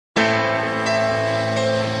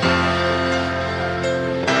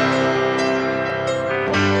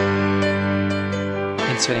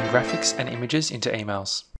Inserting graphics and images into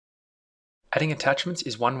emails. Adding attachments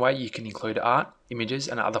is one way you can include art, images,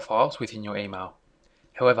 and other files within your email.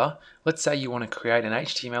 However, let's say you want to create an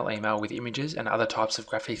HTML email with images and other types of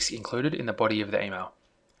graphics included in the body of the email.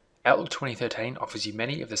 Outlook 2013 offers you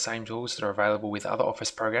many of the same tools that are available with other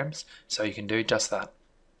Office programs, so you can do just that.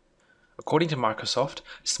 According to Microsoft,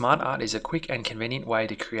 Smartart is a quick and convenient way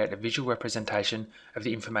to create a visual representation of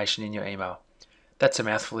the information in your email. That's a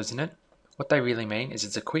mouthful, isn't it? What they really mean is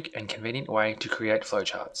it's a quick and convenient way to create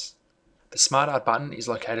flowcharts. The Smartart button is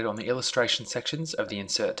located on the illustration sections of the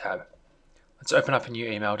Insert tab. Let's open up a new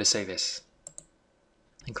email to see this.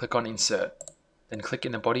 And click on Insert. Then click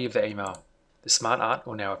in the body of the email. The Smartart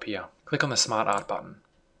will now appear. Click on the Smartart button.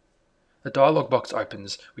 The dialog box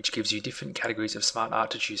opens, which gives you different categories of Smartart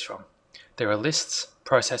to choose from. There are lists,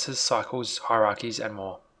 processes, cycles, hierarchies, and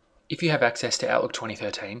more. If you have access to Outlook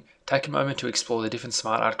 2013, take a moment to explore the different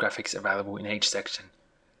Smartart graphics available in each section.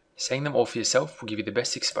 Seeing them all for yourself will give you the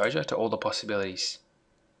best exposure to all the possibilities.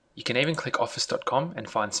 You can even click office.com and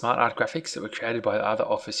find Smartart graphics that were created by other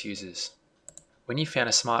Office users. When you've found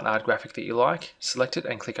a Smartart graphic that you like, select it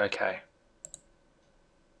and click OK.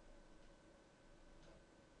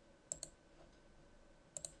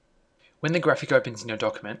 When the graphic opens in your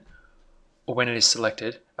document, or when it is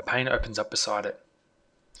selected, a pane opens up beside it.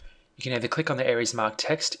 You can either click on the areas marked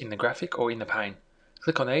text in the graphic or in the pane.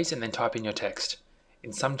 Click on these and then type in your text.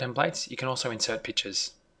 In some templates, you can also insert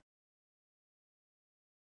pictures.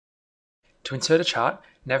 To insert a chart,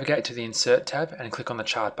 navigate to the Insert tab and click on the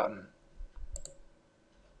Chart button.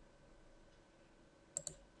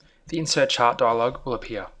 The Insert Chart dialog will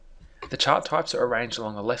appear. The chart types are arranged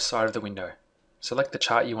along the left side of the window. Select the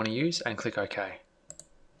chart you want to use and click OK.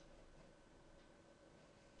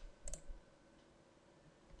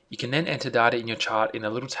 You can then enter data in your chart in the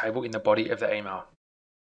little table in the body of the email.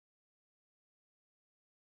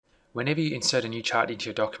 Whenever you insert a new chart into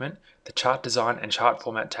your document, the Chart Design and Chart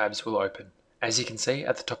Format tabs will open, as you can see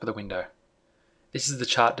at the top of the window. This is the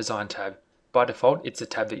Chart Design tab. By default, it's the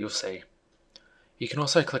tab that you'll see. You can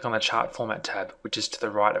also click on the Chart Format tab, which is to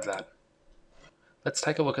the right of that. Let's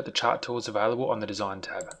take a look at the chart tools available on the Design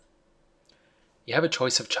tab. You have a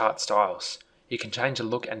choice of chart styles. You can change the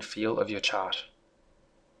look and feel of your chart.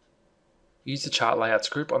 Use the Chart Layouts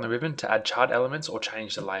group on the ribbon to add chart elements or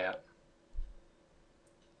change the layout.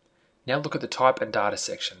 Now look at the Type and Data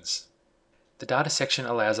sections. The Data section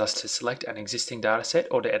allows us to select an existing dataset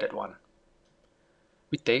or to edit one.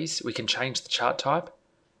 With these, we can change the chart type,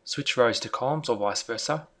 switch rows to columns or vice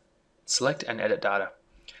versa, select and edit data.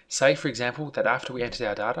 Say, for example, that after we entered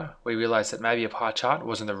our data, we realised that maybe a pie chart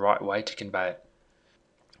wasn't the right way to convey it.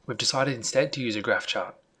 We've decided instead to use a graph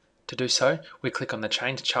chart. To do so, we click on the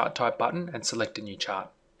Change Chart Type button and select a new chart.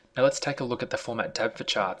 Now let's take a look at the Format tab for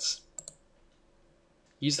charts.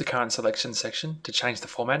 Use the Current Selection section to change the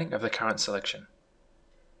formatting of the current selection.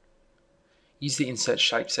 Use the Insert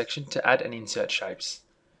Shape section to add and insert shapes.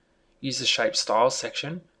 Use the Shape Styles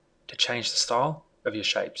section to change the style of your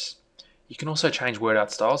shapes. You can also change word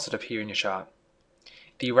art styles that appear in your chart.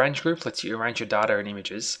 The Arrange group lets you arrange your data and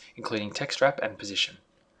images, including text wrap and position.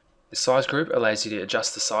 The Size group allows you to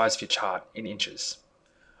adjust the size of your chart in inches.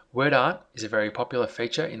 Word art is a very popular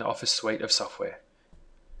feature in the Office suite of software.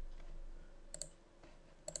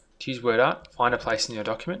 To use word art, find a place in your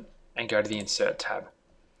document and go to the Insert tab.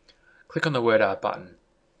 Click on the Word Art button.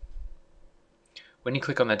 When you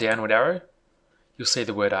click on the downward arrow, you'll see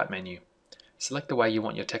the Word Art menu. Select the way you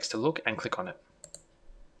want your text to look and click on it.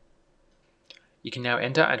 You can now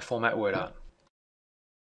enter and format word art.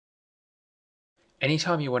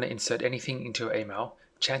 Anytime you want to insert anything into your email,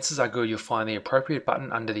 chances are good you'll find the appropriate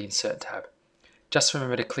button under the Insert tab. Just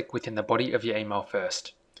remember to click within the body of your email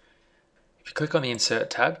first. If you click on the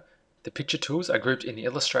Insert tab, the picture tools are grouped in the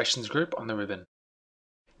Illustrations group on the ribbon.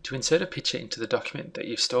 To insert a picture into the document that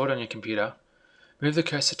you've stored on your computer, move the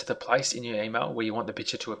cursor to the place in your email where you want the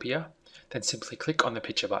picture to appear, then simply click on the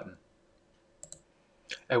Picture button.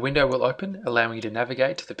 A window will open, allowing you to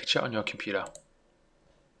navigate to the picture on your computer.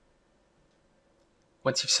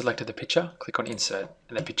 Once you've selected the picture, click on Insert,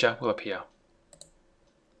 and the picture will appear.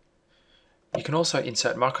 You can also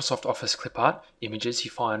insert Microsoft Office Clipart images you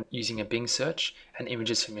find using a Bing search and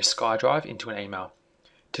images from your Skydrive into an email.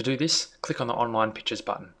 To do this, click on the Online Pictures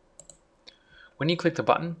button. When you click the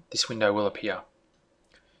button, this window will appear.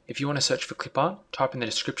 If you want to search for Clipart, type in the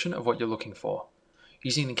description of what you're looking for,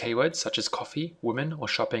 using the keywords such as coffee, women, or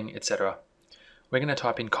shopping, etc. We're going to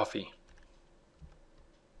type in coffee.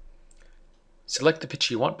 Select the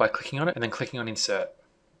picture you want by clicking on it and then clicking on Insert.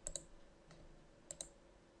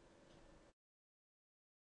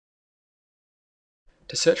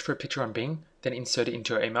 To search for a picture on Bing, Then insert it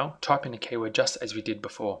into your email, type in a keyword just as we did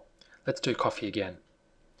before. Let's do coffee again.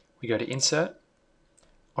 We go to Insert,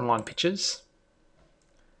 Online Pictures,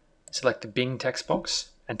 select the Bing text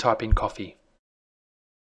box and type in coffee.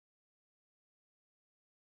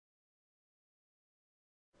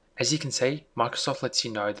 As you can see, Microsoft lets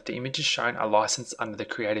you know that the images shown are licensed under the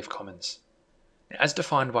Creative Commons. As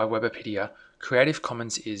defined by Webipedia, Creative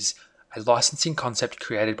Commons is a licensing concept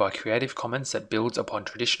created by Creative Commons that builds upon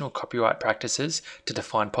traditional copyright practices to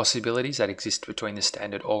define possibilities that exist between the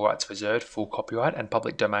standard all rights reserved, full copyright, and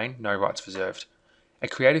public domain, no rights reserved. A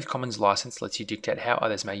Creative Commons license lets you dictate how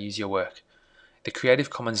others may use your work. The Creative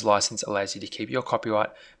Commons license allows you to keep your copyright,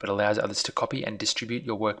 but allows others to copy and distribute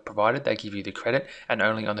your work provided they give you the credit and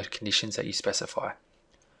only on the conditions that you specify.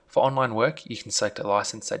 For online work, you can select a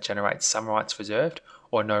license that generates some rights reserved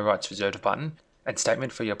or no rights reserved button and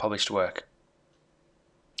statement for your published work.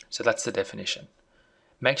 So that's the definition.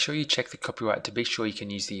 Make sure you check the copyright to be sure you can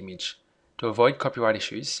use the image. To avoid copyright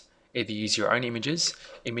issues, either use your own images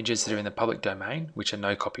that are in the public domain, which are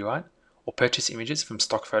no copyright, or purchase images from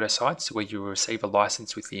stock photo sites where you will receive a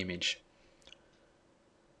license with the image.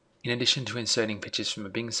 In addition to inserting pictures from a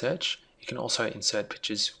Bing search, you can also insert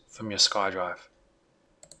pictures from your Skydrive.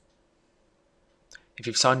 If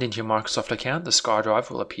you've signed into your Microsoft account, the Skydrive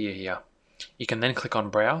will appear here. You can then click on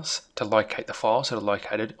Browse to locate the files that are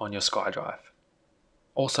located on your Skydrive.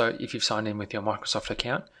 Also, if you've signed in with your Microsoft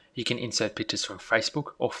account, you can insert pictures from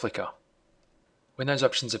Facebook or Flickr. When those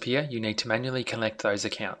options appear, you need to manually connect those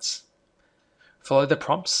accounts. Follow the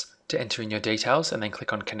prompts to enter in your details and then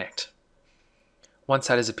click on Connect. Once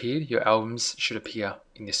that has appeared, your albums should appear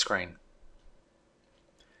in this screen.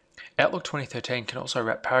 Outlook 2013 can also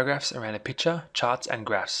wrap paragraphs around a picture, charts, and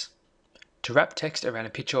graphs. To wrap text around a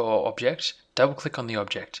picture or object, double-click on the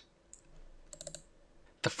object.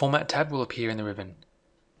 The Format tab will appear in the ribbon.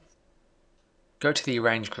 Go to the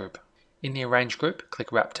Arrange group. In the Arrange group,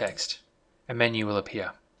 click Wrap Text. A menu will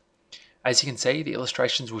appear. As you can see, the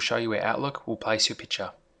illustrations will show you where Outlook will place your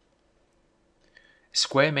picture.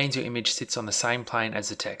 Square means your image sits on the same plane as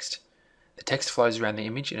the text. The text flows around the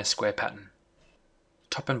image in a square pattern.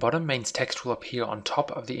 Top and bottom means text will appear on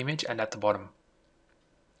top of the image and at the bottom.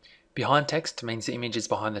 Behind text means the image is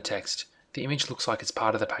behind the text. The image looks like it's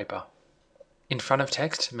part of the paper. In front of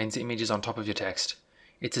text means the image is on top of your text.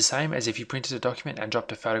 It's the same as if you printed a document and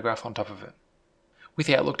dropped a photograph on top of it. With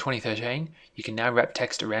Outlook 2013, you can now wrap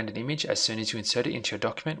text around an image as soon as you insert it into your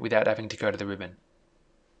document without having to go to the ribbon.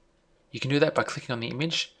 You can do that by clicking on the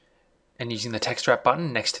image and using the text wrap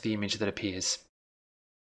button next to the image that appears.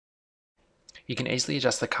 You can easily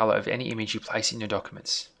adjust the color of any image you place in your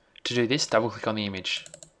documents. To do this, double-click on the image.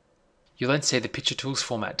 You'll then see the Picture Tools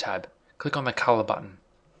Format tab. Click on the Color button.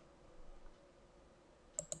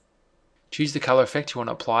 Choose the color effect you want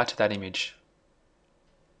to apply to that image.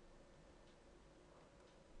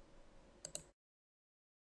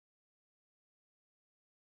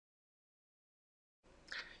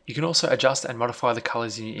 You can also adjust and modify the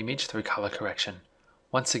colors in your image through color correction.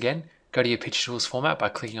 Once again, go to your Picture Tools format by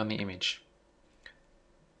clicking on the image.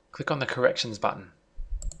 Click on the Corrections button.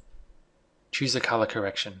 Choose the color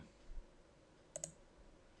correction.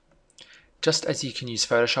 Just as you can use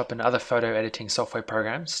Photoshop and other photo editing software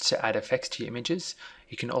programs to add effects to your images,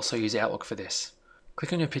 you can also use Outlook for this.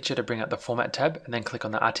 Click on your picture to bring up the Format tab and then click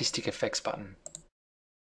on the Artistic Effects button.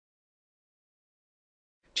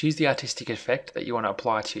 Choose the artistic effect that you want to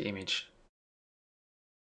apply to your image.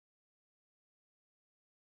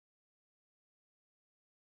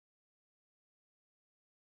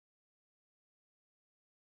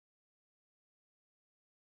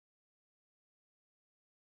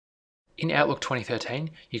 In Outlook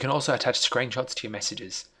 2013, you can also attach screenshots to your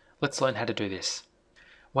messages. Let's learn how to do this.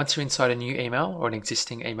 Once you're inside a new email or an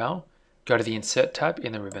existing email, go to the Insert tab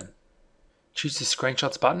in the ribbon. Choose the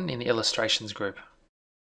Screenshots button in the Illustrations group.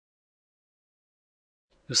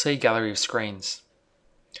 You'll see a gallery of screens.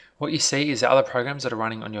 What you see is the other programs that are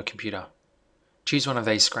running on your computer. Choose one of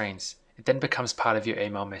these screens. It then becomes part of your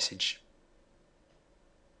email message.